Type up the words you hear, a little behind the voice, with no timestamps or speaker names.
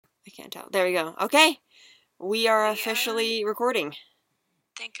I can't tell. There we go. Okay. We are Yeah. officially recording.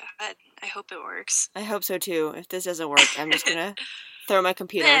 Thank God. I hope it works. I hope so too. If this doesn't work, I'm just gonna throw my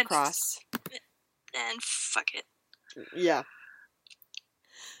computer across. Then fuck it. Yeah.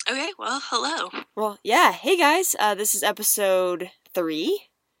 Okay, well, hello. Well, yeah. Hey guys, this is episode 3.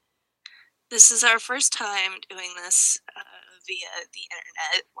 This is our first time doing this via the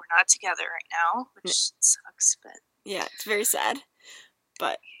internet. We're not together right now, which sucks, but... Yeah, it's very sad.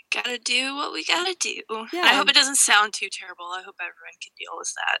 But... gotta do what we gotta do. Yeah. I hope it doesn't sound too terrible. I hope everyone can deal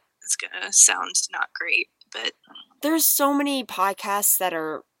with that. It's gonna sound not great, but... there's so many podcasts that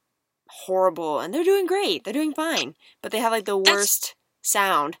are horrible, and they're doing great. They're doing fine. But they have, like, the worst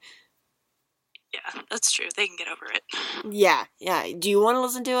sound. Yeah, that's true. They can get over it. Yeah. Do you want to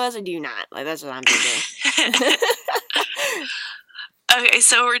listen to us, or do you not? Like, that's what I'm thinking. Okay,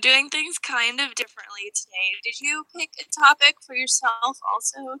 so we're doing things kind of differently today. Did you pick a topic for yourself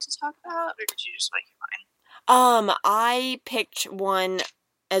also to talk about, or did you just make mine? I picked one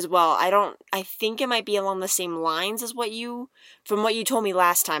as well. I think it might be along the same lines as from what you told me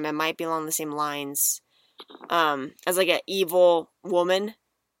last time, it might be along the same lines, as like an evil woman,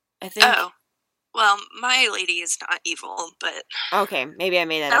 I think. Oh, well, my lady is not evil, but... okay, maybe I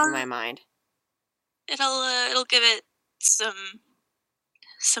made that up in my mind. It'll give it some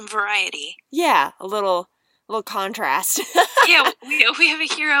variety. Yeah, a little contrast. Yeah, we have a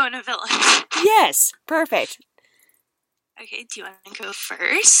hero and a villain. Yes, perfect. Okay, do you want to go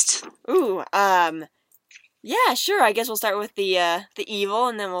first? Ooh, yeah, sure. I guess we'll start with the evil,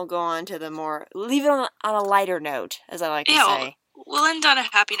 and then we'll go on to the more... leave it on a lighter note, as I like to say. We'll end on a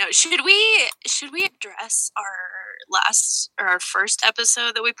happy note. Should we address our first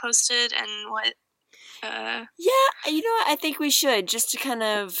episode that we posted and what... Yeah, you know what? I think we should, just to kind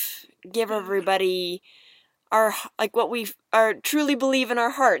of give everybody our, like, what we truly believe in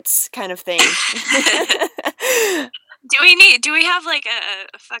our hearts kind of thing. Do we have like a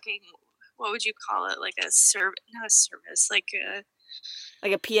fucking, what would you call it? Like not a service, like a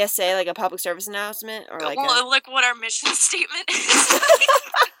PSA, like a public service announcement, or like like what our mission statement is.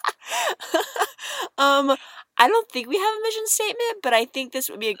 I don't think we have a mission statement, but I think this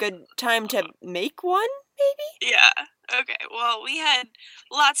would be a good time to make one, maybe? Yeah. Okay. Well, we had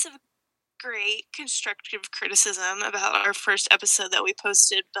lots of great constructive criticism about our first episode that we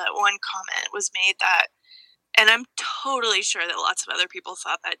posted, but one comment was made that, and I'm totally sure that lots of other people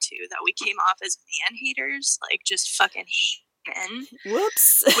thought that too, that we came off as man haters, like just fucking men.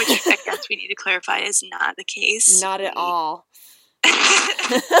 Whoops. Which I guess we need to clarify is not the case. Not at all.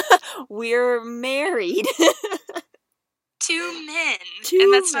 We're married. 2 men.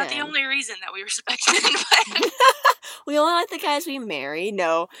 And that's not the only reason that we respect men. We only like the guys we marry.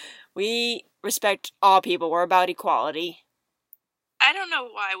 No, we respect all people. We're about equality. I don't know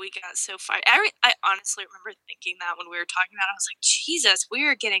why we got so fired. I honestly remember thinking that when we were talking about it. I was like, Jesus, we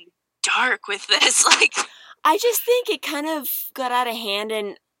are getting dark with this. Like, I just think it kind of got out of hand,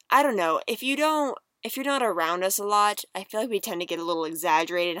 and I don't know, if you're not around us a lot, I feel like we tend to get a little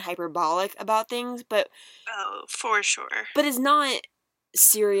exaggerated and hyperbolic about things, but... oh, for sure. But it's not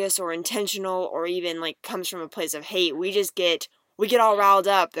serious or intentional or even, like, comes from a place of hate. We get all riled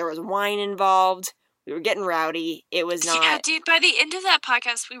up. There was wine involved. We were getting rowdy. It was not... yeah, dude, by the end of that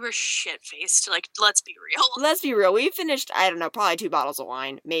podcast, we were shit-faced. Like, let's be real. Let's be real. We finished, I don't know, probably 2 bottles of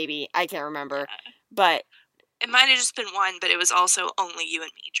wine. Maybe. I can't remember. Yeah. But... it might have just been one, but it was also only you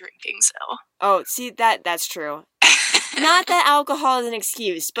and me drinking, so... oh, see, that's true. Not that alcohol is an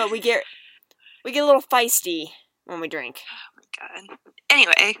excuse, but we get a little feisty when we drink. Oh my god.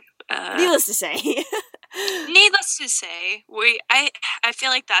 Anyway... needless to say, I feel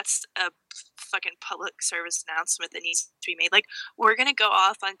like that's a fucking public service announcement that needs to be made. Like, we're gonna go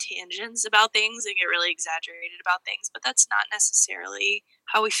off on tangents about things and get really exaggerated about things, but that's not necessarily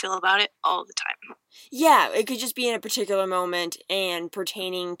how we feel about it all the time. Yeah, it could just be in a particular moment and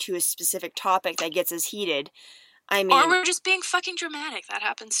pertaining to a specific topic that gets us heated. I mean... or we're just being fucking dramatic. That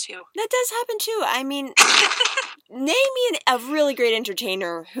happens too. That does happen too. I mean... name me a really great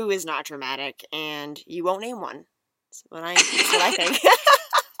entertainer who is not dramatic, and you won't name one. That's what I think.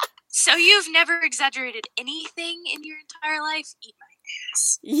 So you've never exaggerated anything in your entire life? Eat my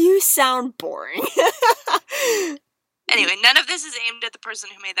ass. You sound boring. Anyway, none of this is aimed at the person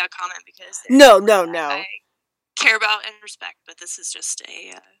who made that comment, because... no. I care about and respect, but this is just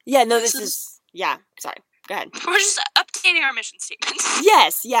a... yeah, no, this is... yeah, sorry. Go ahead. We're just updating our mission statement.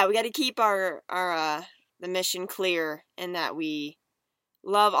 Yes, yeah, we gotta keep our the mission clear in that we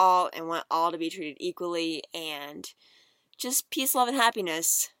love all and want all to be treated equally, and just peace, love, and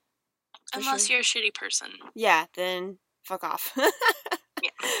happiness. Unless you're a shitty person. Yeah, then fuck off.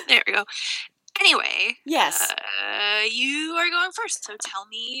 Yeah, So, anyway. Yes. You are going first, so tell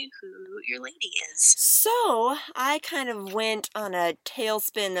me who your lady is. So, I kind of went on a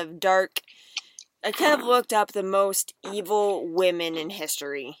tailspin of dark. I kind of looked up the most evil women in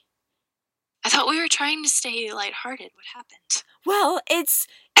history. I thought we were trying to stay lighthearted. What happened? Well, it's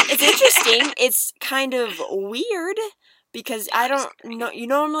interesting. It's kind of weird because I don't know. You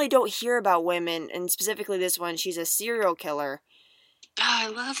normally don't hear about women, and specifically this one. She's a serial killer. Oh, I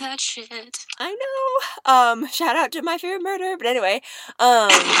love that shit. I know. Shout out to My Favorite Murder. But anyway,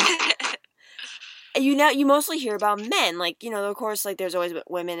 you mostly hear about men. Like, of course, like, there's always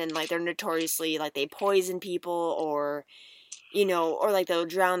women, and, like, they're notoriously, like, they poison people, or, or, like, they'll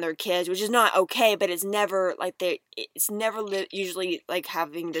drown their kids, which is not okay, but it's never, like, usually, like,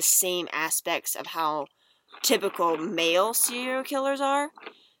 having the same aspects of how typical male serial killers are.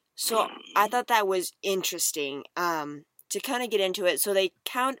 So, I thought that was interesting, to kind of get into it. So, they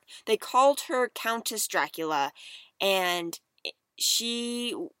called her Countess Dracula, and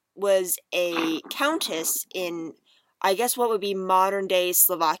she was a countess in, I guess, what would be modern-day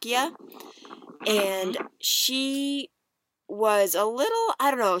Slovakia, and she was a little,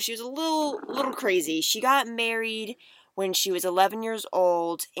 I don't know, she was a little crazy. She got married when she was 11 years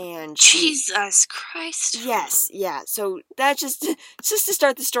old, and Jesus Christ. Yes, yeah, so that's just to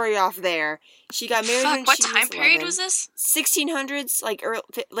start the story off there. She got married when what she was time 11. period was this? 1600s, like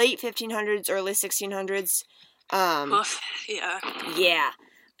late 1500s, early 1600s. Oof, yeah. Yeah.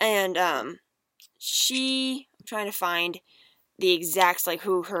 And, I'm trying to find the exacts, like,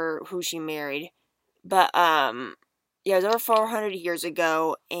 who she married. But, yeah, it was over 400 years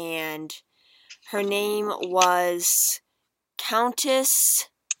ago, and her name was Countess,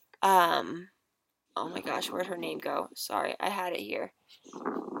 oh my gosh, where'd her name go? Sorry, I had it here.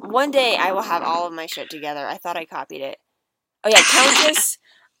 One day I will have all of my shit together. I thought I copied it. Oh yeah, Countess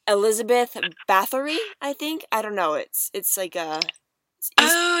Elizabeth Bathory, I think. I don't know, it's like a...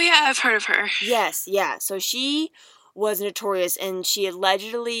 Oh, yeah, I've heard of her. Yes, yeah. So she was notorious, and she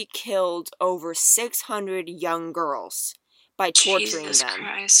allegedly killed over 600 young girls by torturing Jesus them.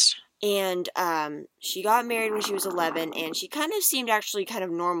 Christ. And she got married when she was 11, and she kind of seemed actually kind of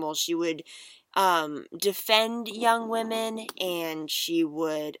normal. She would defend young women, and she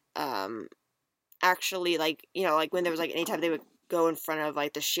would actually, like, like when there was, like, anytime they would go in front of,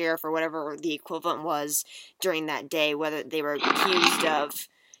 like, the sheriff or whatever the equivalent was during that day, whether they were accused of,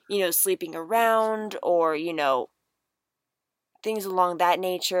 sleeping around or, things along that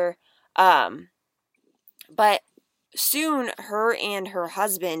nature. But soon, her and her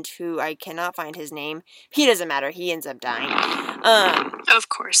husband, who I cannot find his name, he doesn't matter, he ends up dying. Of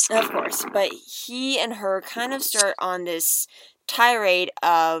course. But he and her kind of start on this tirade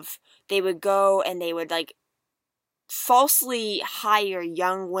of, they would go and they would, like, falsely hire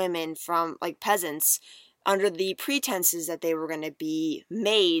young women from, like, peasants under the pretenses that they were going to be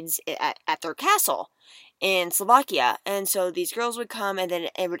maids at their castle in Slovakia. And so these girls would come, and then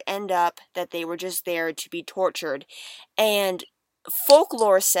it would end up that they were just there to be tortured. And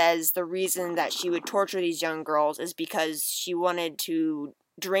folklore says the reason that she would torture these young girls is because she wanted to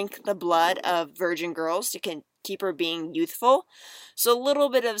drink the blood of virgin girls to keep her being youthful. So a little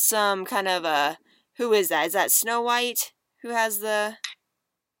bit of some kind of a... Who is that? Is that Snow White? Who wants to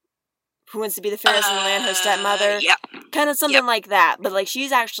be the fairest in the land? Her stepmother? Yep. Kind of something like that. But, like,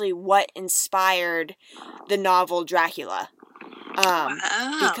 she's actually what inspired the novel Dracula. Wow.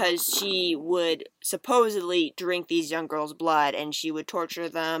 Because she would supposedly drink these young girls' blood, and she would torture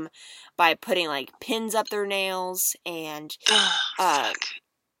them by putting, like, pins up their nails and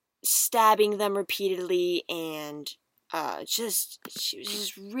stabbing them repeatedly, and she was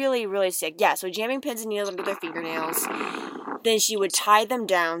just really, really sick. Yeah, so jamming pins and needles under their fingernails. Then she would tie them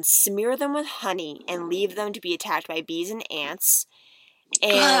down, smear them with honey, and leave them to be attacked by bees and ants.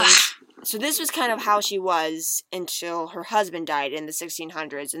 And so this was kind of how she was until her husband died in the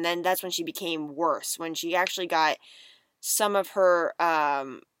 1600s. And then that's when she became worse, when she actually got some of her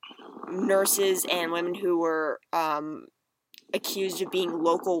nurses and women who were accused of being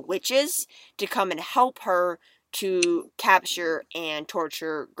local witches to come and help her to capture and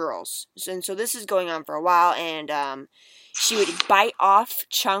torture girls. And so this is going on for a while, and she would bite off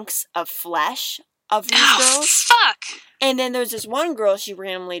chunks of flesh of these girls. Fuck! And then there's this one girl, she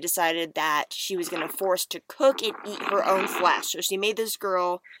randomly decided that she was going to force to cook and eat her own flesh. So she made this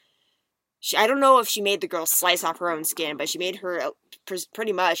girl... I don't know if she made the girl slice off her own skin, but she made her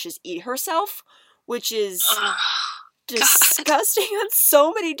pretty much just eat herself, which is disgusting on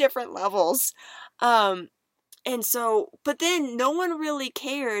so many different levels. And so, but then no one really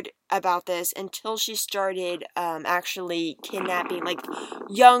cared about this until she started actually kidnapping like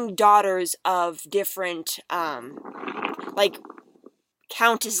young daughters of different like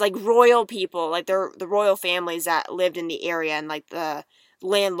countess, like royal people, like the royal families that lived in the area, and like the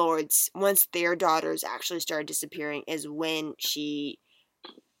landlords. Once their daughters actually started disappearing, is when she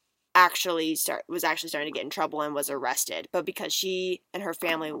was actually starting to get in trouble and was arrested. But because she and her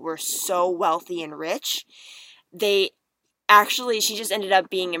family were so wealthy and rich, she just ended up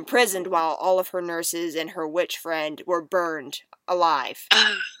being imprisoned while all of her nurses and her witch friend were burned alive.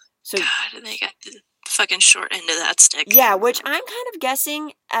 Oh, So God, and they got the fucking short end of that stick. yeah, which I'm kind of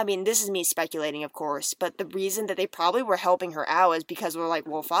guessing, I mean, this is me speculating, of course, but the reason that they probably were helping her out is because we're like,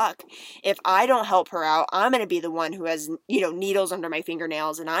 well, fuck, if I don't help her out, I'm going to be the one who has, needles under my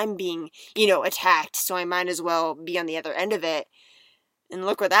fingernails, and I'm being, attacked, so I might as well be on the other end of it. And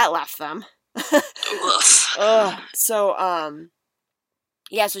look where that left them. So,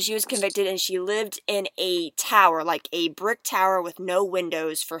 yeah, so she was convicted, and she lived in a tower, like a brick tower with no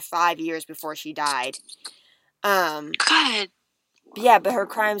windows, for 5 years before she died. God. Yeah, but her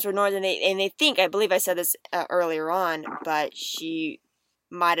crimes were more than they think. I believe I said this earlier on, but she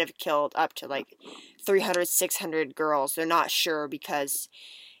might have killed up to like 300, 600 girls. They're not sure because,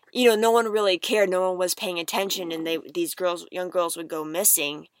 no one really cared. No one was paying attention, and these young girls would go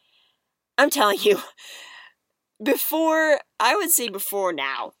missing. I'm telling you, I would say before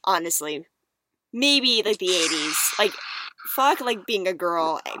now, honestly, maybe like the 80s, like, fuck, like, being a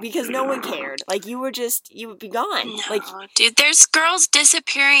girl, because no one cared. Like, you would be gone. No, like, dude, there's girls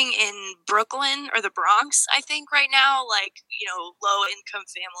disappearing in Brooklyn or the Bronx, I think, right now. Like, low-income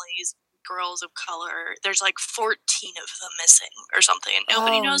families, girls of color. There's like 14 of them missing or something, and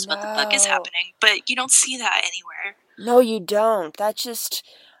nobody knows what the fuck is happening. But you don't see that anywhere. No, you don't. That's just...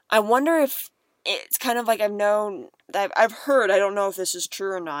 I wonder if it's kind of like I've heard, I don't know if this is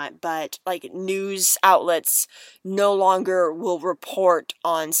true or not, but like news outlets no longer will report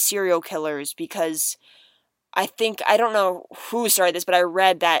on serial killers because I don't know who started this, but I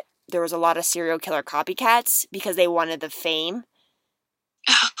read that there was a lot of serial killer copycats because they wanted the fame.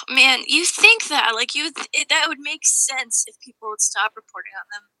 Oh, man, you think that, like, that would make sense if people would stop reporting on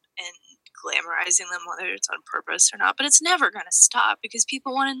them and glamorizing them, whether it's on purpose or not, but it's never going to stop because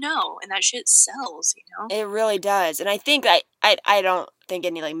people want to know, and that shit sells, It really does. And I think I don't think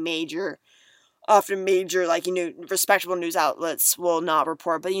any like major like respectable news outlets will not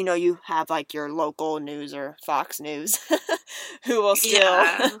report, but you have like your local news or Fox News who will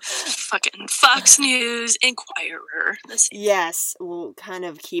still fucking Fox News, Inquirer. Yes, will kind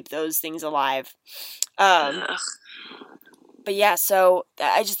of keep those things alive. But yeah, so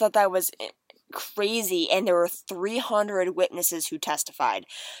I just thought that was crazy, and there were 300 witnesses who testified.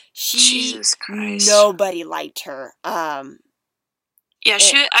 Jesus Christ. Nobody liked her. I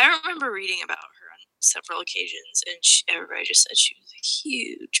remember reading about her on several occasions, and everybody just said she was a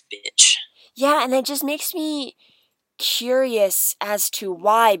huge bitch. Yeah, and it just makes me curious as to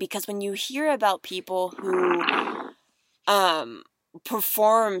why, because when you hear about people who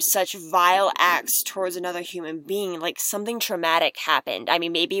perform such vile acts towards another human being, like something traumatic happened. I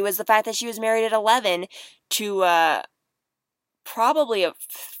mean, maybe it was the fact that she was married at 11 to probably a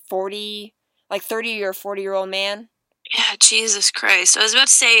 30 or 40-year-old man. Yeah, Jesus Christ. I was about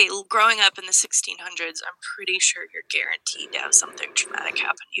to say, growing up in the 1600s, I'm pretty sure you're guaranteed to have something traumatic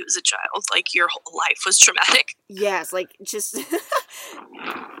happen to you as a child. Like, your whole life was traumatic. Yes, like, just...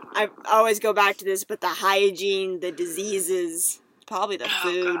 I always go back to this, but the hygiene, the diseases... Probably the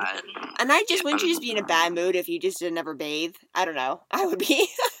food. God. And wouldn't you just be in a bad mood if you just didn't ever bathe? I don't know. I would be.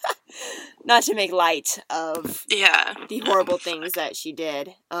 Not to make light of the horrible things that she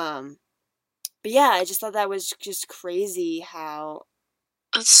did. But yeah, I just thought that was just crazy how...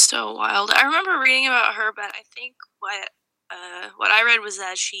 It's so wild. I remember reading about her, but I think what I read was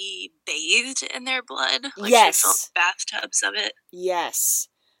that she bathed in their blood. Like, yes. She filled bathtubs of it. Yes.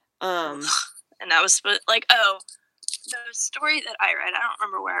 And that was, like, the story that I read, I don't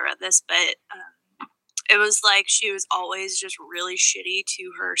remember where I read this, but it was like she was always just really shitty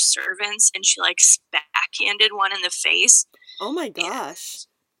to her servants, and she like backhanded one in the face. Oh my gosh.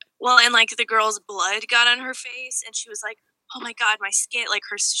 And like the girl's blood got on her face, and she was like, oh my God, my skin, like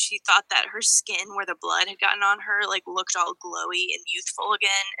she thought that her skin where the blood had gotten on her like looked all glowy and youthful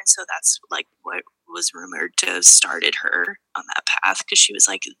again, and so that's like what was rumored to have started her on that path, because she was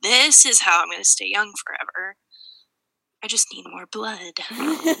like, this is how I'm going to stay young forever. I just need more blood.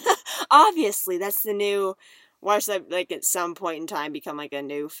 Obviously, that's the new... Watch that, like, at some point in time become, like, a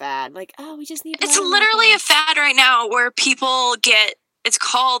new fad. Like, oh, we just need blood. It's literally a fad right now where people get It's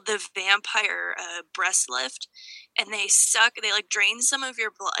called the vampire breast lift, and they like drain some of your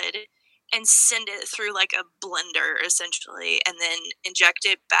blood and send it through like a blender essentially, and then inject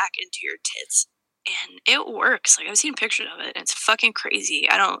it back into your tits. And it works. Like, I've seen pictures of it, and it's fucking crazy.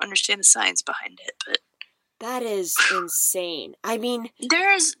 I don't understand the science behind it, but that is insane. I mean,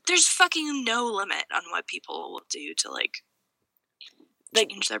 there's fucking no limit on what people will do to like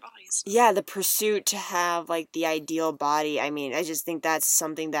change their bodies. Yeah, the pursuit to have like the ideal body. I mean, I just think that's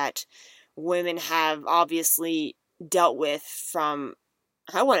something that women have obviously dealt with from,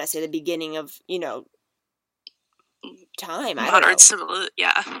 I want to say, the beginning of, time. Modern like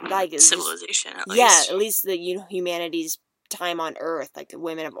civilization, at least. Yeah, at least the humanity's time on Earth. Like, the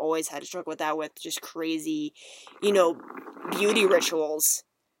women have always had to struggle with that, with just crazy, beauty rituals.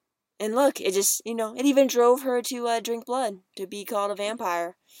 And look, it just, it even drove her to drink blood, to be called a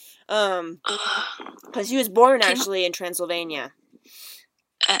vampire. Because she was born, actually, in Transylvania.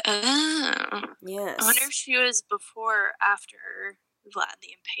 Yes. I wonder if she was before or after Vlad the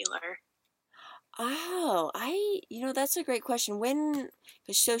Impaler. Oh, that's a great question. When,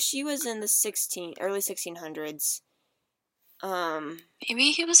 so she was in the early 1600s.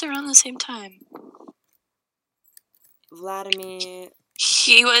 Maybe he was around the same time. Vladimir...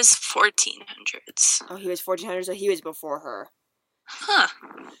 He was 1400s. Oh, he was 1400s, so he was before her. Huh.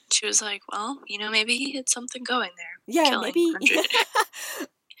 She was like, well, maybe he had something going there. Yeah, maybe.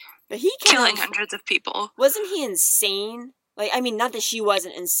 But he killing hundreds of people. Wasn't he insane? Like, I mean, not that she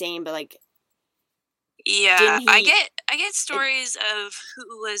wasn't insane, but like... Yeah, I get stories of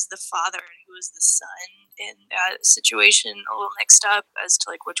who was the father and who was the son in that situation a little mixed up as to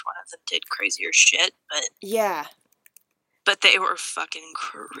like which one of them did crazier shit, but... Yeah. But they were fucking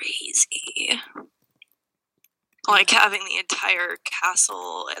crazy. Like, having the entire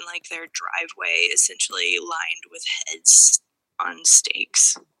castle and, like, their driveway essentially lined with heads on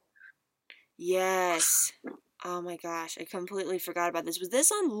stakes. Yes. Oh my gosh, I completely forgot about this. Was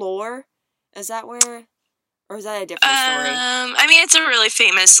this on Lore? Is that where... Or is that a different story? I mean, it's a really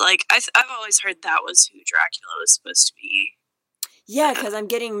famous, like... I've always heard that was who Dracula was supposed to be. Yeah, because I'm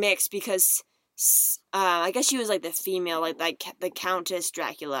getting mixed, because... I guess she was like the female, like the Countess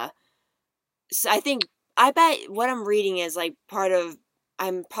Dracula. So I bet what I'm reading is like part of,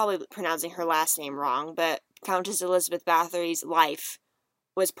 I'm probably pronouncing her last name wrong, but Countess Elizabeth Bathory's life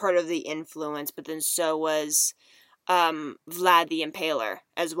was part of the influence, but then so was Vlad the Impaler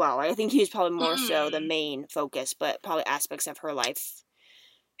as well. I think he was probably more so the main focus, but probably aspects of her life.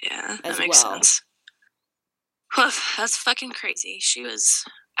 Yeah, that makes sense. That's fucking crazy. She was...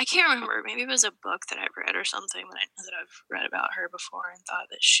 I can't remember. Maybe it was a book that I've read or something, but I know that I've read about her before and thought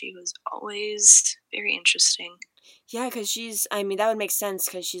that she was always very interesting. Yeah, because that would make sense,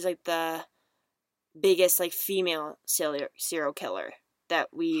 because she's like the biggest like female serial killer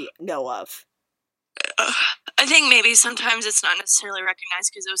that we know of. I think maybe sometimes it's not necessarily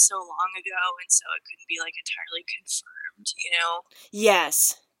recognized because it was so long ago, and so it couldn't be like entirely confirmed,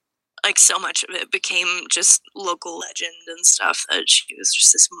 Yes. Like, so much of it became just local legend and stuff, that she was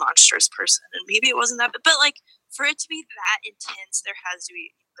just this monstrous person, and maybe it wasn't that, but like, for it to be that intense,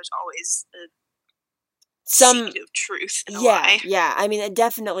 there's always a seed of truth in a lie. Yeah, I mean,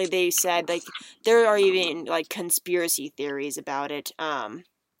 definitely they said, like, there are even, like, conspiracy theories about it. Oh,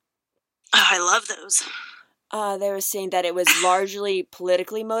 I love those. They were saying that it was largely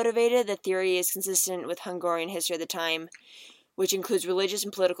politically motivated. The theory is consistent with Hungarian history at the time, which includes religious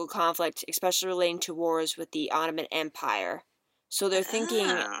and political conflict, especially relating to wars with the Ottoman Empire. So they're thinking,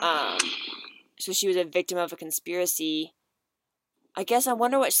 so she was a victim of a conspiracy. I guess I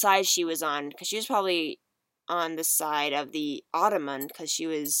wonder what side she was on, because she was probably on the side of the Ottoman, because she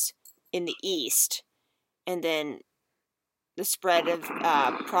was in the East. And then the spread of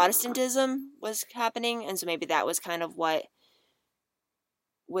Protestantism was happening, and so maybe that was kind of what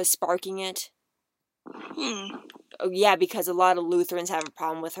was sparking it. Yeah, because a lot of Lutherans have a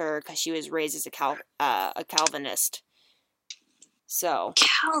problem with her because she was raised as a Calvinist. So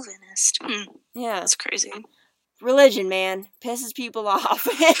Calvinist. Yeah, that's crazy. Religion, man, pisses people off.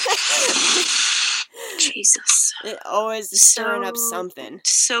 Jesus, it always is stirring up something.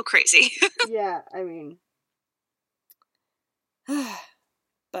 So crazy. Yeah, I mean,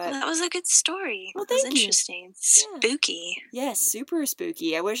 but that was a good story. Well, that was interesting. Spooky. Yes, super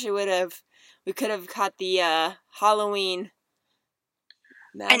spooky. I wish we could have caught the Halloween.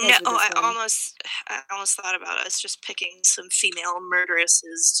 I know. I almost thought about us just picking some female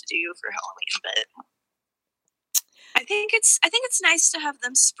murderesses to do for Halloween, but I think it's nice to have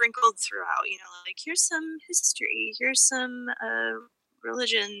them sprinkled throughout. Like, here's some history, here's some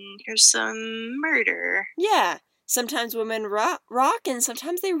religion, here's some murder. Yeah, sometimes women rock and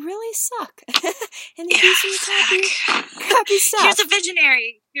sometimes they really suck. And they Yeah, do some crappy stuff. Here's a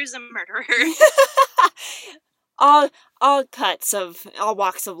visionary. Here's a murderer. all cuts of all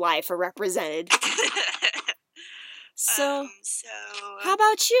walks of life are represented. So how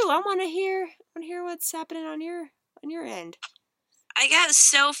about you? I want to hear what's happening on your end. I got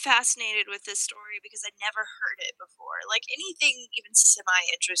so fascinated with this story because I'd never heard it before. Like anything even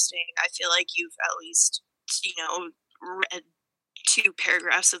semi-interesting, I feel like you've at least, read 2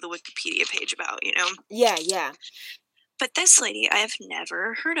 paragraphs of the Wikipedia page about, Yeah. But this lady I have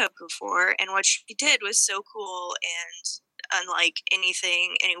never heard of before, and what she did was so cool and unlike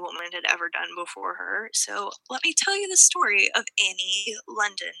anything any woman had ever done before her. So let me tell you the story of Annie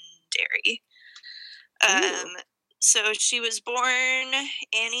Londonderry. So she was born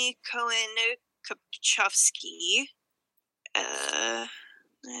Annie Cohen Kopchowski. I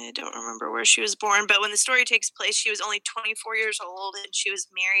don't remember where she was born, but when the story takes place, she was only 24 years old, and she was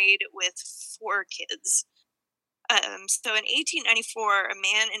married with 4 kids. So in 1894, a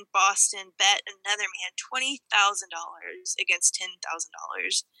man in Boston bet another man $20,000 against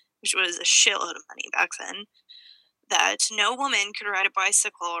 $10,000, which was a shitload of money back then, that no woman could ride a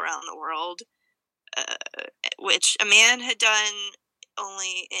bicycle around the world, which a man had done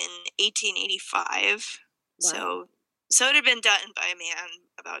only in 1885. Wow. So it had been done by a man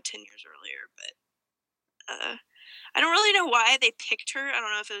about 10 years earlier, but I don't really know why they picked her. I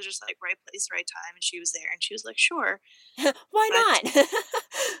don't know if it was just like right place, right time, and she was there, and she was like, sure. Why not?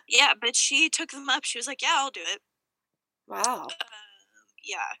 Yeah, but she took them up. She was like, yeah, I'll do it. Wow.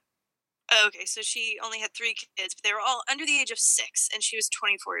 Yeah. Okay, so she only had 3 kids, but they were all under the age of 6, and she was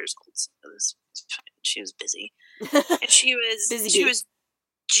 24 years old, so she was busy. And she was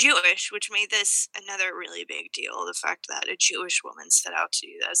Jewish, which made this another really big deal, the fact that a Jewish woman set out to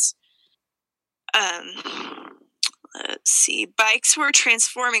do this. Let's see. Bikes were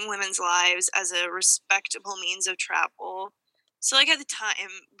transforming women's lives as a respectable means of travel. So, like, at the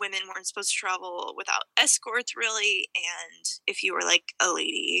time, women weren't supposed to travel without escorts, really, and if you were, like, a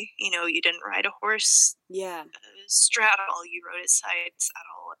lady, you didn't ride a horse straddle, you rode a side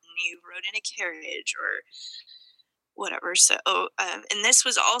saddle, and you rode in a carriage, or whatever. So, and this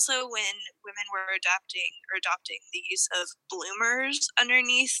was also when women were adopting the use of bloomers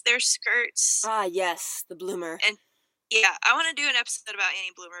underneath their skirts. Ah, yes, the bloomer. And yeah, I want to do an episode about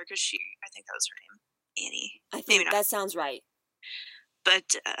Annie Bloomer because I think that was her name, Annie. I think that sounds right.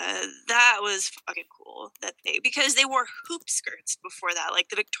 But that was fucking cool because they wore hoop skirts before that, like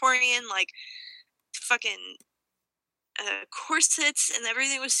the Victorian, like fucking corsets, and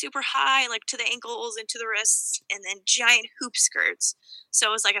everything was super high, like to the ankles and to the wrists, and then giant hoop skirts. So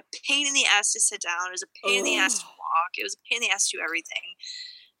it was like a pain in the ass to sit down. It was a pain in the ass to walk. It was a pain in the ass to do everything.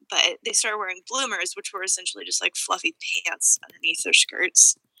 But they started wearing bloomers, which were essentially just like fluffy pants underneath their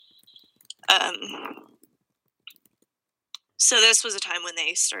skirts. So this was a time when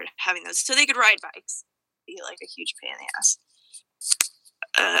they started having those, so they could ride bikes. Be like a huge pain in the ass.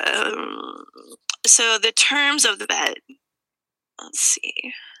 So the terms of the bet. Let's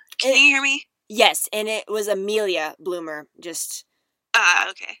see. Can you hear me? Yes, and it was Amelia Bloomer. Just.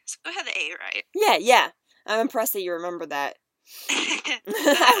 Okay. So I had the A right. Yeah. I'm impressed that you remember that.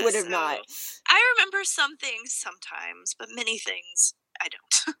 I would have not. I remember some things sometimes, but many things I don't.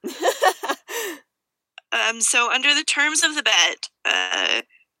 So under the terms of the bet,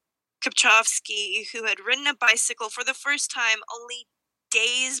 Kopchowski, who had ridden a bicycle for the first time only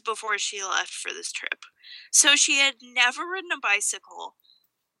days before she left for this trip, so she had never ridden a bicycle,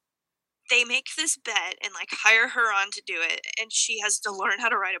 they make this bet and like hire her on to do it, and she has to learn how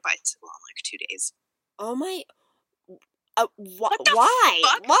to ride a bicycle in like 2 days. Oh my. Why?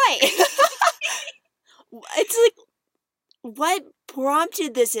 Fuck? Why? It's like, what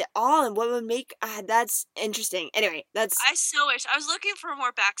prompted this at all, and what would make that's interesting. Anyway, I so wish I was looking for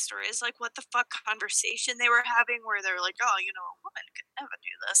more backstories, like what the fuck conversation they were having, where they were like, "Oh, a woman could never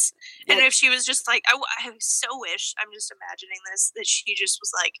do this," and if she was just like, I so wish. I'm just imagining this, that she just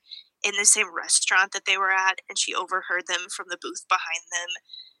was like in the same restaurant that they were at, and she overheard them from the booth behind them.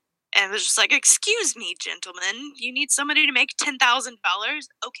 And was just like, "Excuse me, gentlemen, you need somebody to make $10,000?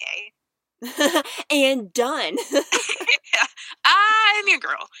 Okay." And done. Yeah, I'm your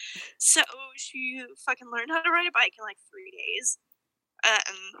girl. So she fucking learned how to ride a bike in like 3 days.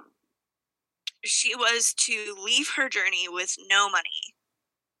 She was to leave her journey with no money,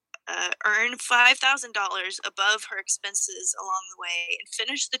 earn $5,000 above her expenses along the way, and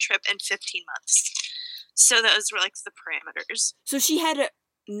finish the trip in 15 months. So those were like the parameters. So she had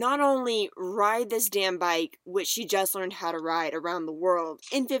not only ride this damn bike, which she just learned how to ride around the world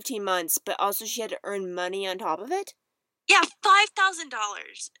in 15 months, but also she had to earn money on top of it? Yeah,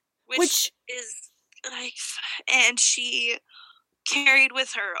 $5,000, which Which, is like, and she carried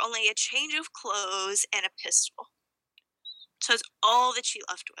with her only a change of clothes and a pistol. So it's all that she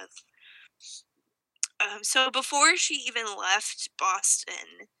left with. So before she even left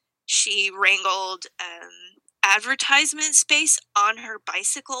Boston, she wrangled advertisement space on her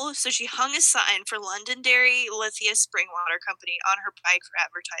bicycle. So she hung a sign for Londonderry Lithia Springwater Company on her bike for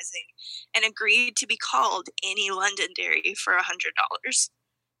advertising and agreed to be called Annie Londonderry for $100.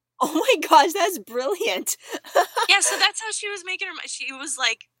 oh my gosh, that's brilliant. Yeah, so that's how she was making her money. She was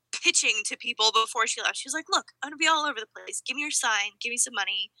like pitching to people before she left. She was like, look, I'm going to be all over the place. Give me your sign. Give me some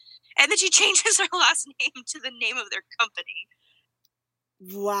money. And then she changes her last name to the name of their company.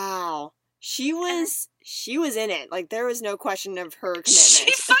 Wow. She was in it. Like, there was no question of her commitment.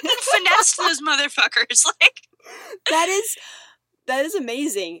 She fucking finessed those motherfuckers. Like, that is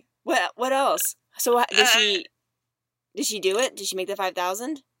amazing. What else? So did she do it? Did she make the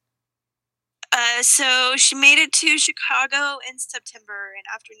 5,000? So she made it to Chicago in September, and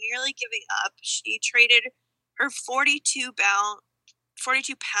after nearly giving up, she traded her 42-pound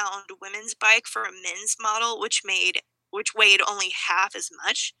women's bike for a men's model, which weighed only half as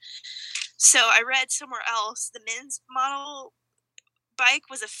much. So I read somewhere else the men's model bike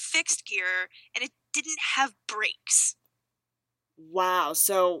was a fixed gear and it didn't have brakes. Wow,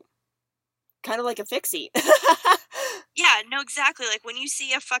 so kind of like a fixie. Yeah, no, exactly. Like when you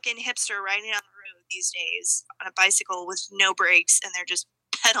see a fucking hipster riding on the road these days on a bicycle with no brakes and they're just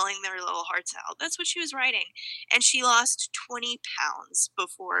pedaling their little hearts out. That's what she was riding. And she lost 20 pounds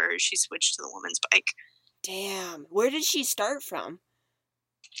before she switched to the woman's bike. Damn. Where did she start from?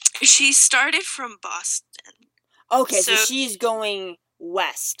 She started from Boston. Okay, so she's going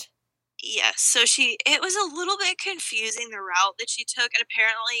west. Yes, so it was a little bit confusing, the route that she took, and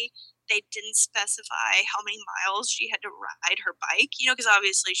apparently they didn't specify how many miles she had to ride her bike, because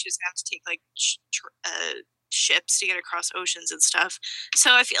obviously she was going to have to take, like, ships to get across oceans and stuff.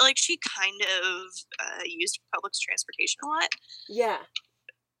 So I feel like she kind of used public transportation a lot. Yeah.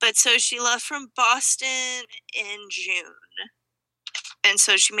 But so she left from Boston in June, and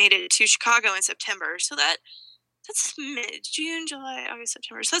so she made it to Chicago in September. So that's mid-June, July, August,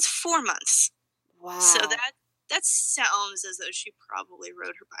 September. So that's 4 months. Wow. So that sounds as though she probably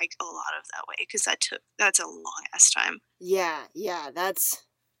rode her bike a lot of that way, because that's a long ass time. Yeah, that's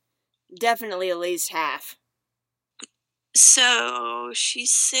definitely at least half. So she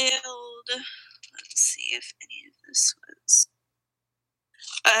sailed. Let's see if any of this was.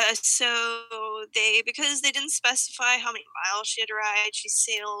 Because they didn't specify how many miles she had to ride, she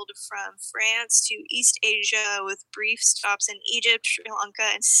sailed from France to East Asia with brief stops in Egypt, Sri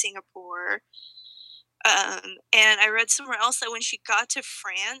Lanka, and Singapore. And I read somewhere else that when she got to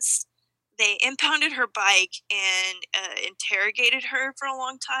France, they impounded her bike and interrogated her for a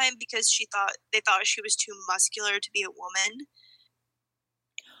long time because they thought she was too muscular to be a woman.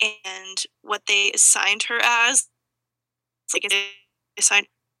 And what they assigned her as, they assigned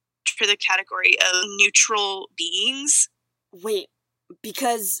her the category of neutral beings. Wait,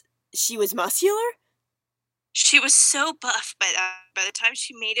 because she was muscular? She was so buff by the time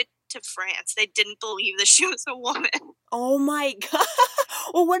she made it to France, they didn't believe that she was a woman. Oh my god.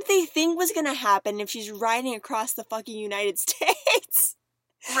 Well, what did they think was gonna happen if she's riding across the fucking United States?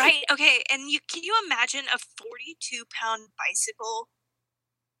 Right, okay, and can you imagine a 42-pound bicycle?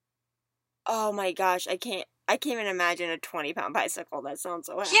 Oh my gosh, I can't even imagine a 20-pound bicycle. That sounds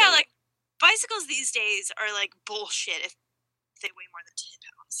so heavy. Yeah, like, bicycles these days are, like, bullshit if they weigh more than 10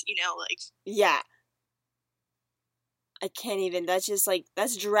 pounds, like... Yeah. I can't even, that's just, like,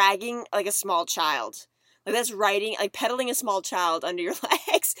 that's dragging, like, a small child. Like, that's pedaling a small child under your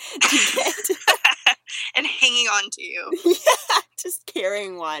legs to get... and hanging on to you. Yeah, just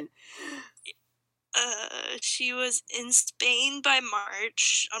carrying one. She was in Spain by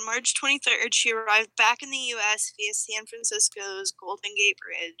March. On March 23rd, she arrived back in the U.S. via San Francisco's Golden Gate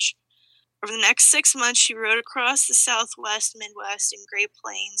Bridge. Over the next 6 months, she rode across the Southwest, Midwest, and Great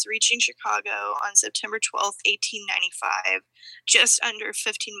Plains, reaching Chicago on September 12th, 1895, just under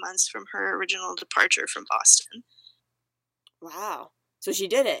 15 months from her original departure from Boston. Wow. So she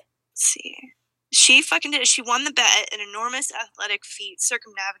did it. Let's see. She fucking did it. She won the bet, an enormous athletic feat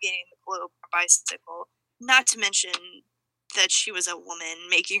circumnavigating the globe on a bicycle, not to mention that she was a woman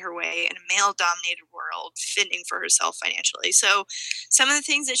making her way in a male-dominated world, fending for herself financially. So some of the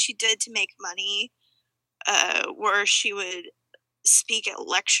things that she did to make money were she would speak at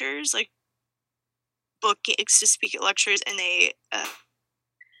lectures, like book gigs to speak at lectures, and they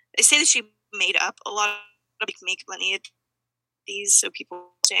They say that she made up a lot of make money at these, so people are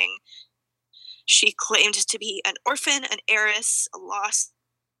saying she claimed to be an orphan, an heiress, a lost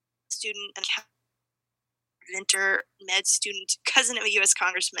student, an inventor, med student, cousin of a U.S.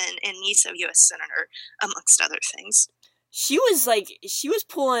 congressman, and niece of a U.S. senator, amongst other things. She was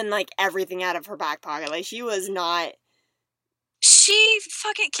pulling, like, everything out of her back pocket. Like, she was not... She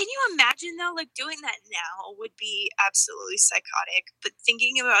fucking... Can you imagine, though? Like, doing that now would be absolutely psychotic. But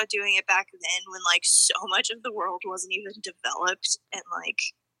thinking about doing it back then when, like, so much of the world wasn't even developed and, like...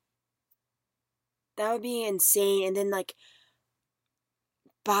 That would be insane. And then, like,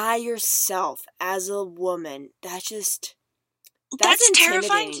 by yourself as a woman, that's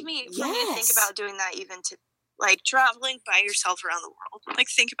terrifying to me when you think about doing that, even to, like, traveling by yourself around the world. Like,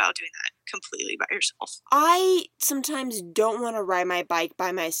 think about doing that completely by yourself. I sometimes don't want to ride my bike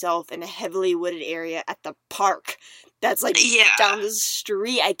by myself in a heavily wooded area at the park that's, like, down the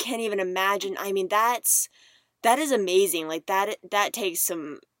street. I can't even imagine. I mean, that is amazing. Like, that takes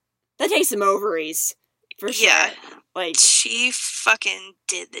some ovaries, for sure. Yeah. Like, she fucking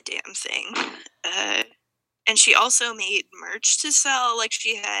did the damn thing. And she also made merch to sell. Like,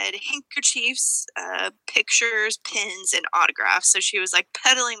 she had handkerchiefs, pictures, pins, and autographs. So she was, like,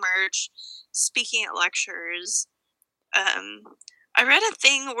 peddling merch, speaking at lectures. I read a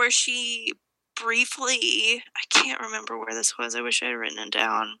thing where she briefly... I can't remember where this was. I wish I had written it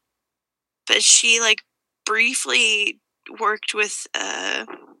down. But she, like, briefly worked with...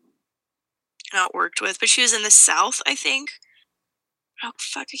 not worked with, but she was in the South, I think. Oh,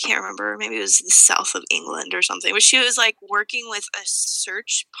 fuck, I can't remember. Maybe it was the south of England or something. But she was, like, working with a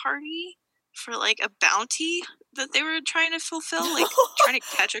search party for, like, a bounty that they were trying to fulfill. Like, trying to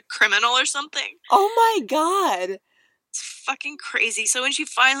catch a criminal or something. Oh, my God. It's fucking crazy. So when she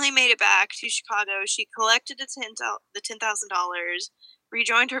finally made it back to Chicago, she collected the $10,000,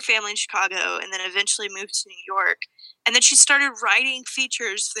 rejoined her family in Chicago, and then eventually moved to New York. And then she started writing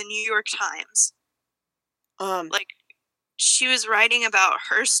features for the New York Times. Like, she was writing about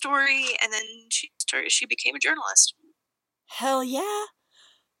her story, and then she became a journalist. Hell yeah.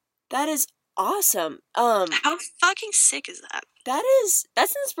 That is awesome. How fucking sick is that?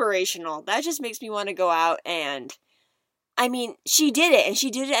 That's inspirational. That just makes me want to go out and... I mean, she did it, and she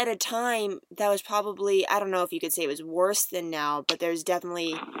did it at a time that was probably, I don't know if you could say it was worse than now, but there's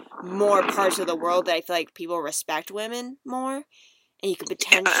definitely more parts of the world that I feel like people respect women more, and you could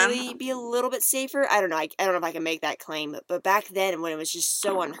potentially be a little bit safer. I don't know. I don't know if I can make that claim, but back then, when it was just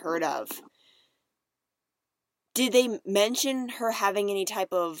so unheard of, did they mention her having any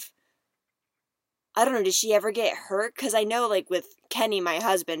type of... I don't know, did she ever get hurt? Because I know, like, with Kenny, my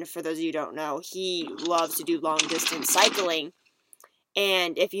husband, for those of you who don't know, he loves to do long-distance cycling.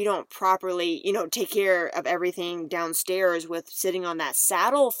 And if you don't properly, take care of everything downstairs with sitting on that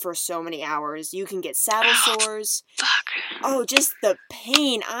saddle for so many hours, you can get saddle sores. Fuck. Oh, just the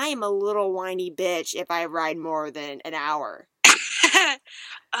pain. I am a little whiny bitch if I ride more than an hour.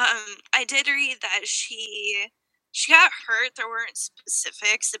 I did read that she got hurt. There weren't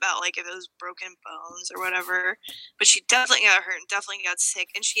specifics about, like, if it was broken bones or whatever, but she definitely got hurt and definitely got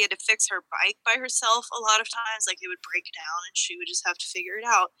sick, and she had to fix her bike by herself a lot of times. Like, it would break down, and she would just have to figure it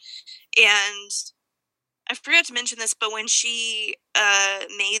out. And I forgot to mention this, but when she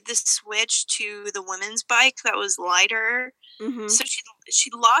made the switch to the women's bike that was lighter, so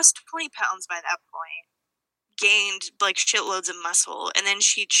she lost 20 pounds by that point. Gained, like, shitloads of muscle, and then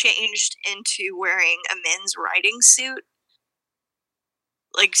she changed into wearing a men's riding suit.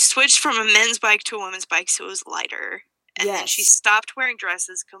 Like, switched from a men's bike to a women's bike so it was lighter. And then she stopped wearing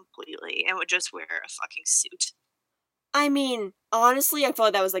dresses completely and would just wear a fucking suit. I mean, honestly, I feel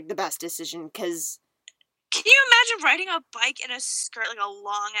like that was, like, the best decision, because... Can you imagine riding a bike in a skirt, like a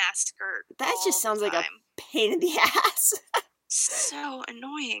long-ass skirt? That just sounds like a pain in the ass. So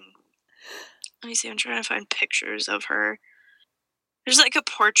annoying. Let me see, I'm trying to find pictures of her. There's, like, a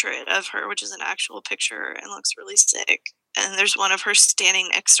portrait of her, which is an actual picture and looks really sick. And there's one of her standing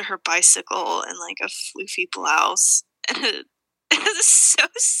next to her bicycle in, like, a floofy blouse. And it is so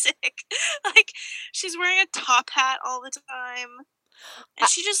sick. Like, she's wearing a top hat all the time. And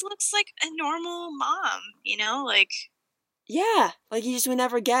she just looks like a normal mom, Like... Yeah, like, you just would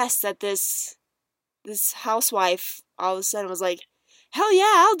never guess that this housewife all of a sudden was like, hell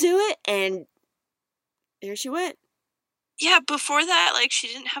yeah, I'll do it, and... there she went. Yeah, before that, like, she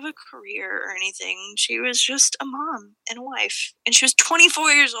didn't have a career or anything. She was just a mom and a wife. And she was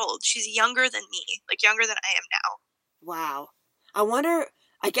 24 years old. She's younger than me. Like, younger than I am now. Wow. I wonder,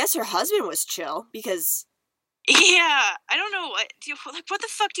 I guess her husband was chill, because Yeah, I don't know what the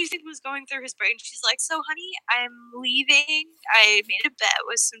fuck do you think was going through his brain? She's like, so honey, I'm leaving. I made a bet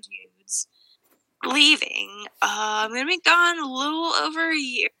with some dudes. Leaving. I'm gonna be gone a little over a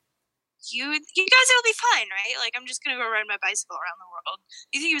year. You guys will be fine, right? Like, I'm just gonna go ride my bicycle around the world.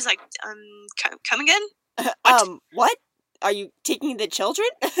 You think he was like, come again? What? What? Are you taking the children?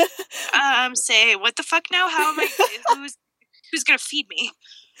 Say, what the fuck now? How am I, who's gonna feed me?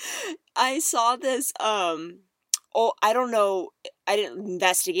 I saw this, I don't know, I didn't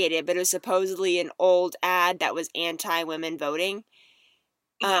investigate it, but it was supposedly an old ad that was anti-women voting.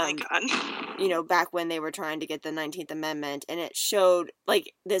 Oh my God. You know, back when they were trying to get the 19th Amendment, and it showed,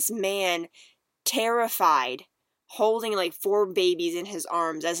 like, this man terrified, holding, like, 4 babies in his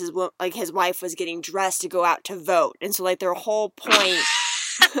arms as his wife was getting dressed to go out to vote. And so, like, their whole point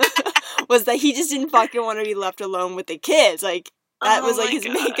was that he just didn't fucking want to be left alone with the kids. Like, that was, like, his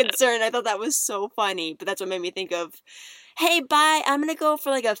main concern. I thought that was so funny, but that's what made me think of, hey, bye, I'm gonna go for,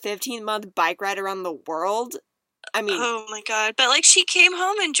 like, a 15-month bike ride around the world. I mean... Oh my God. But, like, she came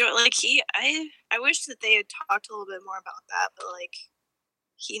home and like, I wish that they had talked a little bit more about that, but, like,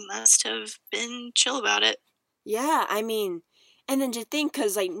 he must have been chill about it. Yeah, I mean, and then to think,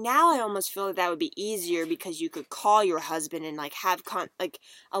 because, like, now I almost feel like that would be easier because you could call your husband and, like, have,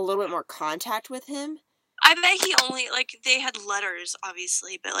 a little bit more contact with him. I bet he only, like, they had letters,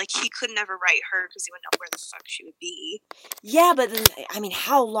 obviously, but, like, he could never write her because he wouldn't know where the fuck she would be. Yeah, but then, I mean,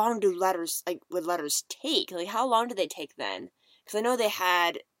 how long would letters take? Like, how long did they take then? Because I know they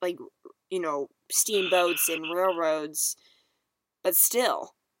had, like, you know, steamboats and railroads, but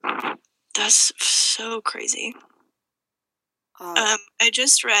still. That's so crazy. I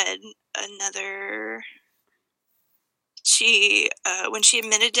just read another... when she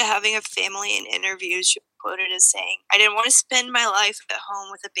admitted to having a family in interviews, she quoted as saying, "I didn't want to spend my life at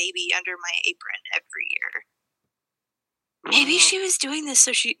home with a baby under my apron every year." Maybe she was doing this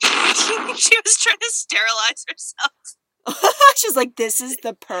so she was trying to sterilize herself. She's like, this is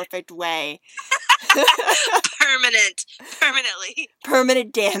the perfect way. Permanently.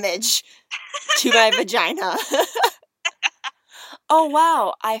 Permanent damage to my vagina. Oh,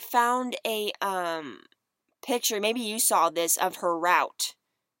 wow. I found a picture, maybe you saw this, of her route.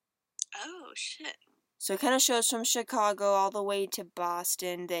 Oh, shit. So it kind of shows from Chicago all the way to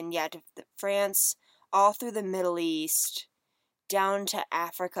Boston, then, yeah, to France, all through the Middle East, down to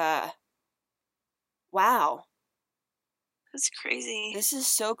Africa. Wow. That's crazy. This is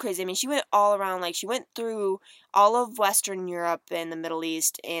so crazy. I mean, she went all around, like, she went through all of Western Europe and the Middle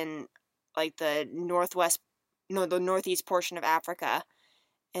East and, like, the northeast portion of Africa,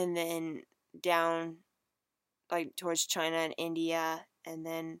 and then down, like, towards China and India, and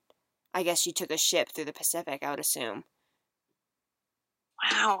then I guess she took a ship through the Pacific, I would assume.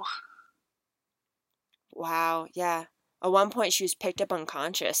 Wow, yeah. At one point, she was picked up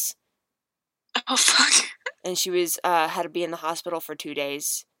unconscious. Oh, fuck. And she was, had to be in the hospital for 2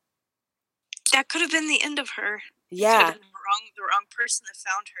 days. That could have been the end of her. Yeah. The wrong person that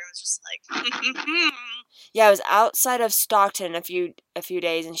found her was just like... Yeah, it was outside of Stockton a few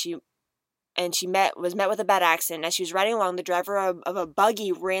days, and she was met with a bad accident. As she was riding along, the driver of a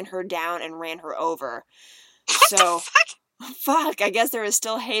buggy ran her down and ran her over. What the fuck? Fuck, I guess there was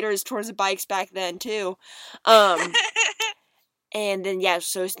still haters towards the bikes back then, too. And then, yeah,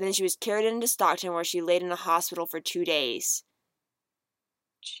 so then she was carried into Stockton, where she laid in a hospital for 2 days.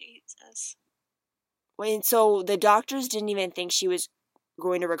 Jesus. And so the doctors didn't even think she was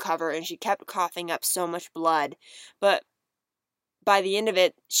going to recover, and she kept coughing up so much blood. But by the end of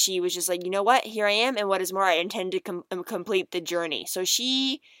it, she was just like, you know what? Here I am, and what is more, I intend to complete the journey. So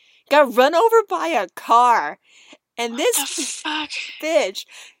she got run over by a car. And what the fuck? Bitch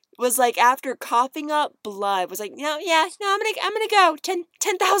was like, after coughing up blood, was like, I'm gonna go.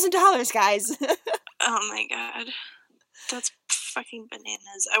 $10,000, guys. Oh my God. That's fucking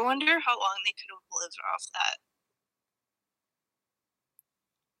bananas. I wonder how long they could have lived off that.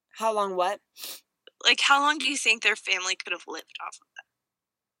 How long what? Like, how long do you think their family could have lived off of that?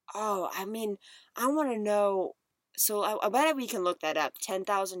 Oh, I mean, I want to know. So I bet we can look that up.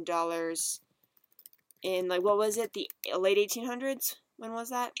 $10,000 in, like, what was it? The late 1800s? When was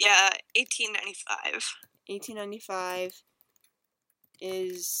that? Yeah, 1895. 1895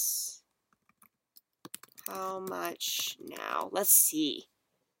 is how much now? Let's see.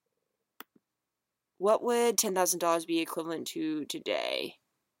 What would $10,000 be equivalent to today?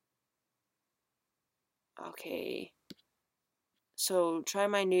 Okay. So try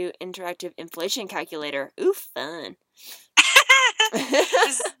my new interactive inflation calculator. Ooh, fun. This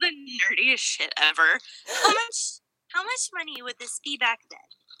is the nerdiest shit ever. How much money would this be back then?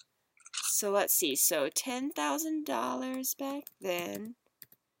 So let's see. So $10,000 back then.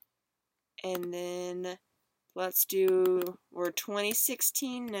 And then let's do, we're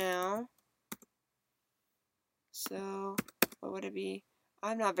 2016 now. So what would it be?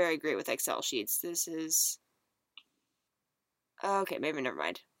 I'm not very great with Excel sheets. This is, okay, maybe never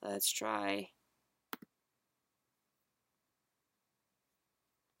mind. Let's try.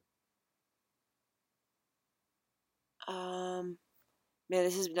 Man,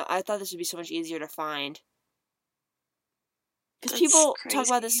 I thought this would be so much easier to find. Because people talk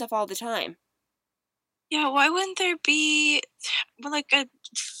about this stuff all the time. Yeah, why wouldn't there be, like, they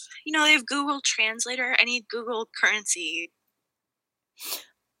have Google Translator. I need Google currency.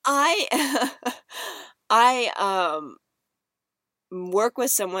 I work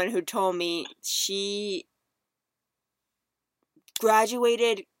with someone who told me she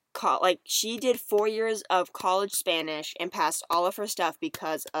graduated, she did 4 years of college Spanish and passed all of her stuff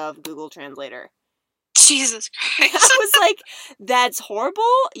because of Google Translator. Jesus Christ. I was like, that's horrible,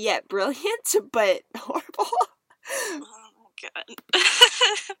 yet brilliant, but horrible. Oh my god.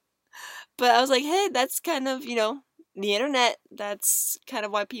 But I was like, hey, that's kind of, the internet, that's kind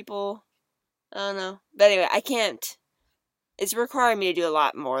of why people, I don't know. But anyway, I can't, it's requiring me to do a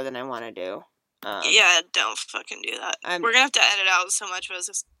lot more than I want to do. Yeah, don't fucking do that. We're gonna have to edit out so much of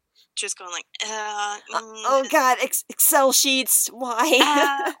us just going like, oh god, Excel sheets, why?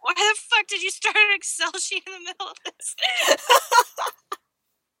 Why the fuck did you start an Excel sheet in the middle of this?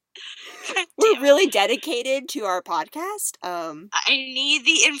 We're really dedicated to our podcast. I need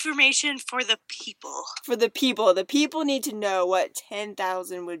the information for the people. For the people. The people need to know what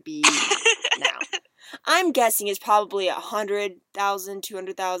 10,000 would be now. I'm guessing it's probably 100,000,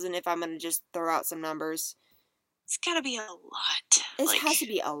 200,000 if I'm going to just throw out some numbers. It's gotta be a lot. It has to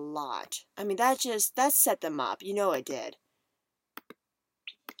be a lot. I mean, that set them up. You know it did.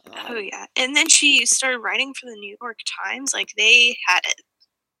 Oh, yeah. And then she started writing for the New York Times. Like, they had it.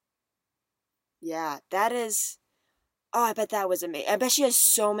 Yeah, that is... Oh, I bet that was amazing. I bet she has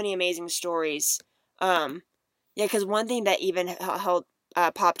so many amazing stories. Yeah, because one thing that even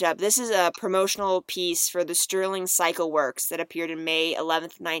popped up, this is a promotional piece for the Sterling Cycle Works that appeared in May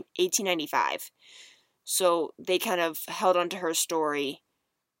 11th, 1895. So they kind of held onto her story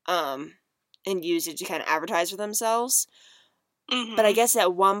and used it to kind of advertise for themselves. Mm-hmm. But I guess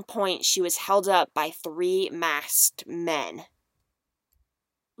at one point she was held up by 3 masked men.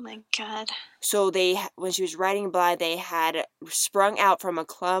 Oh my god. So when she was riding by, they had sprung out from a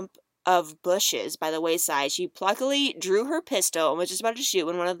clump of bushes by the wayside. She pluckily drew her pistol and was just about to shoot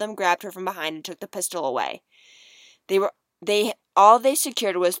when one of them grabbed her from behind and took the pistol away. All they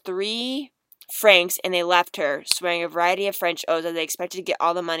secured was 3 francs, and they left her, swearing a variety of French oaths that they expected to get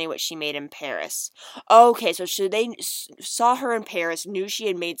all the money which she made in Paris. Okay, so they saw her in Paris, knew she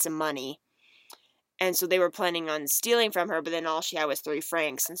had made some money, and so they were planning on stealing from her, but then all she had was 3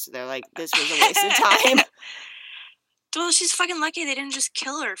 francs, and so they're like, this was a waste of time. Well, she's fucking lucky they didn't just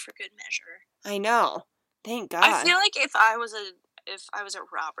kill her for good measure. I know. Thank God. I feel like if I was a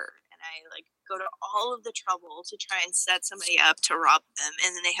robber and I go to all of the trouble to try and set somebody up to rob them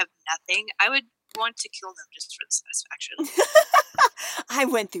and then they have nothing, I would want to kill them just for the satisfaction. I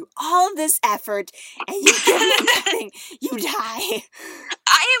went through all of this effort and you give me nothing. You die.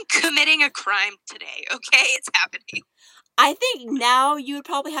 I am committing a crime today, okay? It's happening. I think now you would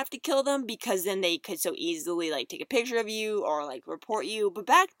probably have to kill them because then they could so easily take a picture of you or report you. But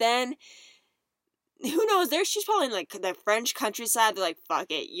back then, who knows? She's probably in the French countryside. They're like,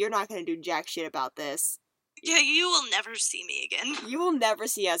 fuck it, you're not gonna do jack shit about this. Yeah, you will never see me again. You will never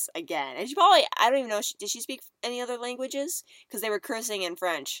see us again. And she probably, I don't even know, did she speak any other languages? Because they were cursing in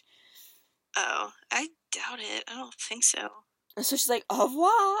French. Oh, I doubt it. I don't think so. And so she's like, au revoir.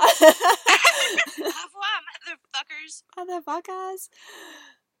 Au revoir, motherfuckers. Motherfuckers.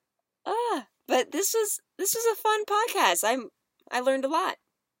 But this was a fun podcast. I learned a lot.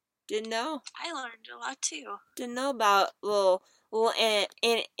 Didn't know. I learned a lot too. Didn't know about little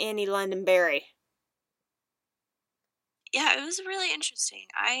Annie Londonderry. Yeah, it was really interesting.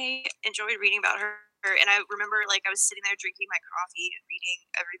 I enjoyed reading about her, and I remember I was sitting there drinking my coffee and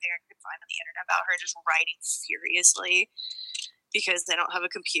reading everything I could find on the internet about her, just writing furiously because I don't have a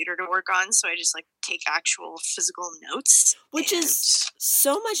computer to work on, so I just take actual physical notes. Which is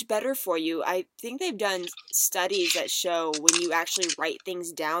so much better for you. I think they've done studies that show when you actually write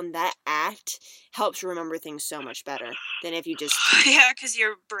things down, that act helps you remember things so much better than if you just... Yeah, because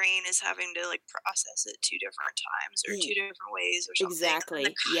your brain is having to process it 2 different times or 2 different ways or something.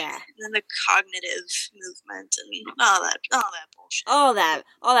 Exactly, yeah. And then the cognitive movement and all that bullshit. All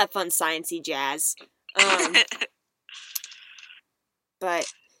that fun sciencey jazz. But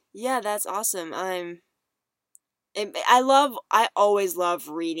Yeah, that's awesome. I always love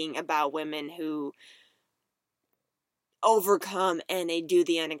reading about women who overcome and they do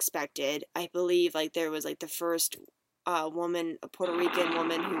the unexpected. I believe like there was like the first woman, a Puerto Rican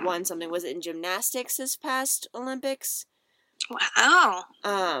woman who won something. Was it in gymnastics this past Olympics? Wow.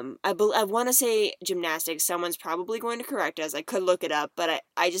 I want to say gymnastics. Someone's probably going to correct us. I could look it up, but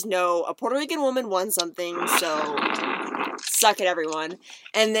I just know a Puerto Rican woman won something, so suck it, everyone.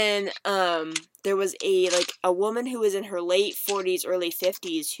 And then there was a woman who was in her late 40s, early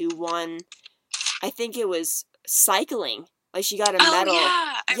 50s who won. I think it was cycling. Like she got a medal. Oh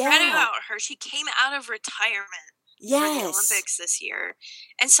yeah, I read about her. She came out of retirement. Yes. For the Olympics this year,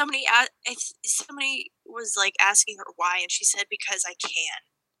 and somebody was like asking her why, and she said because I can.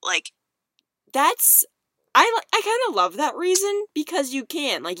 Like, that's I kind of love that reason because you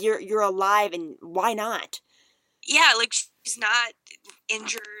can. Like you're alive, and why not? Yeah, like she's not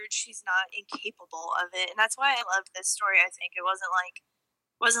injured, she's not incapable of it, and that's why I love this story. I think it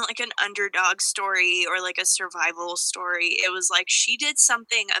wasn't like an underdog story or like a survival story. It was like she did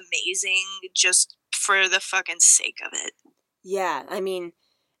something amazing just for the fucking sake of it. Yeah, I mean,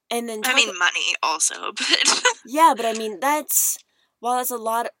 and then money also, but yeah, but I mean that's a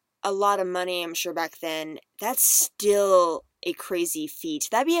lot of money. I'm sure back then that's still a crazy feat.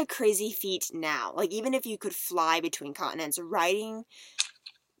 That'd be a crazy feat now. Like even if you could fly between continents, riding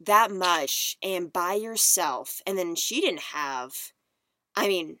that much and by yourself, and then she didn't have. I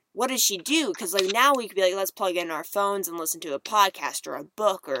mean, what did she do? Because like now we could be like, let's plug in our phones and listen to a podcast or a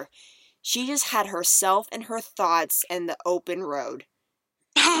book or. She just had herself and her thoughts and the open road.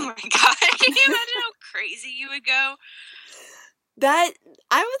 Oh my god. Can you imagine how crazy you would go? That,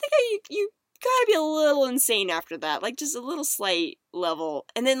 I would think you gotta be a little insane after that. Like, just a little slight level.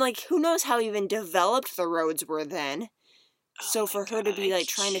 And then, like, who knows how even developed the roads were then. So for her to be, like,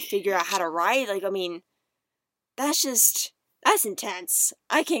 trying to figure out how to ride, like, I mean, that's intense.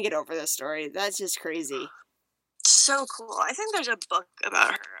 I can't get over this story. That's just crazy. So cool. I think there's a book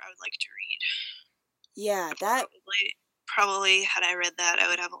about her I would like to read. Yeah, that... Probably, had I read that, I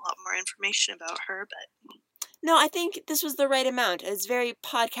would have a lot more information about her, but... No, I think this was the right amount. It's very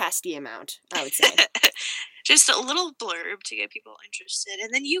podcasty amount, I would say. Just a little blurb to get people interested,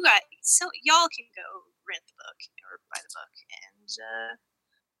 and then y'all can go rent the book, or buy the book, and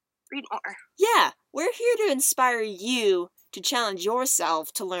read more. Yeah, we're here to inspire you to challenge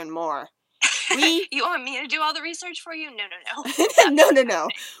yourself to learn more. You want me to do all the research for you? No. No.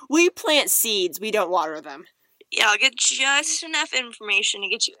 We plant seeds. We don't water them. Yeah, I'll get just enough information to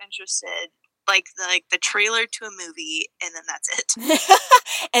get you interested, like the trailer to a movie, and then that's it.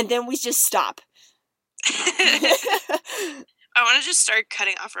 And then we just stop. I want to just start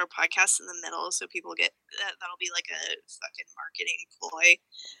cutting off our podcast in the middle so people get that'll be like a fucking marketing ploy.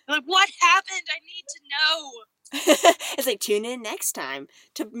 Like, what happened? I need to know. It's like, tune in next time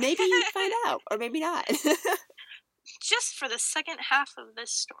to maybe find out, or maybe not. Just for the second half of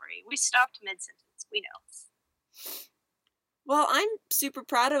this story. We stopped mid-sentence, we know. Well, I'm super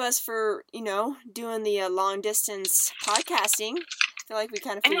proud of us for, doing the long-distance podcasting. I feel like we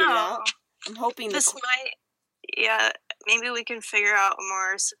kind of figured it out. I'm hoping this might, maybe we can figure out a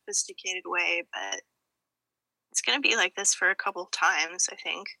more sophisticated way, but it's going to be like this for a couple times, I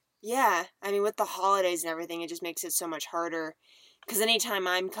think. Yeah, I mean, with the holidays and everything, it just makes it so much harder. Because anytime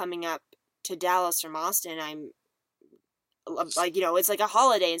I'm coming up to Dallas from Austin, I'm, like, it's like a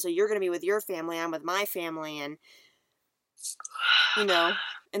holiday, and so you're going to be with your family, I'm with my family, and, and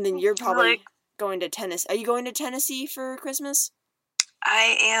then you're probably going to Tennessee. Are you going to Tennessee for Christmas?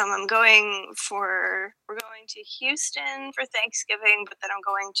 I am. We're going to Houston for Thanksgiving, but then I'm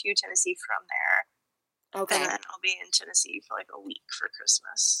going to Tennessee from there. Okay. And then I'll be in Tennessee for like a week for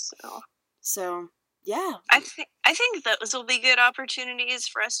Christmas. So yeah. I think those will be good opportunities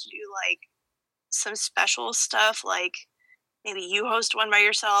for us to do like some special stuff, like maybe you host one by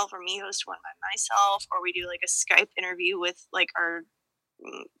yourself or me host one by myself, or we do like a Skype interview with like our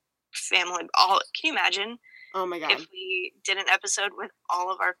family. Can you imagine? Oh my god. If we did an episode with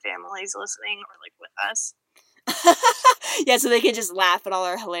all of our families listening or like with us. Yeah, so they can just laugh at all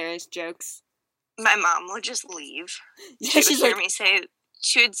our hilarious jokes. My mom would just leave. Yeah, she would hear me say,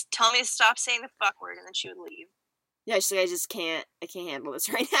 she would tell me to stop saying the fuck word, and then she would leave. Yeah, she's like, I can't handle this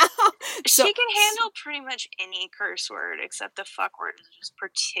right now. She can handle pretty much any curse word, except the fuck word is just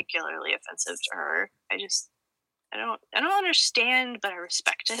particularly offensive to her. I don't understand, but I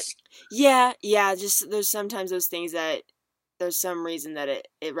respect it. Yeah, just there's sometimes those things that there's some reason that it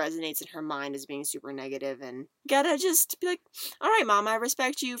resonates in her mind as being super negative, and gotta just be like, all right, Mom, I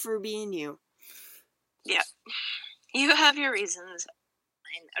respect you for being you. Yeah. You have your reasons.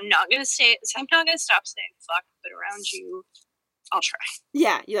 fine. I'm not gonna stop saying fuck, but around you, I'll try.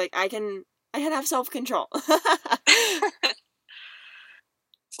 Yeah, you're like, I can have self-control.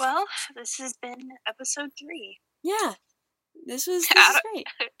 Well, this has been episode 3. Yeah. This is great.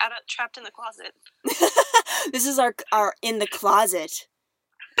 Trapped in the closet. This is our in the closet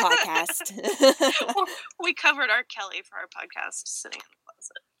podcast. We covered R. Kelly for our podcast, sitting in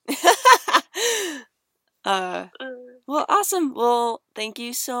the closet. Well, awesome. Well, thank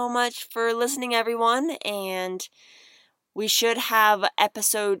you so much for listening, everyone. And we should have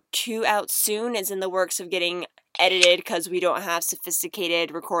episode 2 out soon. It's in the works of getting edited because we don't have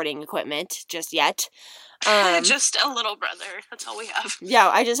sophisticated recording equipment just yet. Just a little brother. That's all we have. Yeah,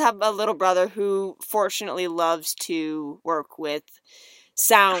 I just have a little brother who fortunately loves to work with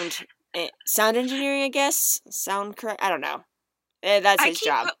sound engineering, I guess. I don't know. That's his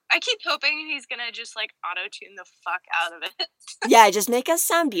job. I keep hoping he's gonna just like auto-tune the fuck out of it. Yeah, just make us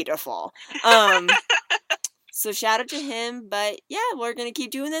sound beautiful. So shout out to him. But yeah, we're gonna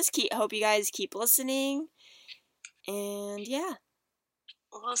keep doing this. Hope you guys keep listening. And yeah.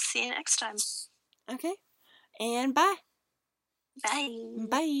 We'll see you next time. Okay. And bye. Bye.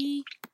 Bye.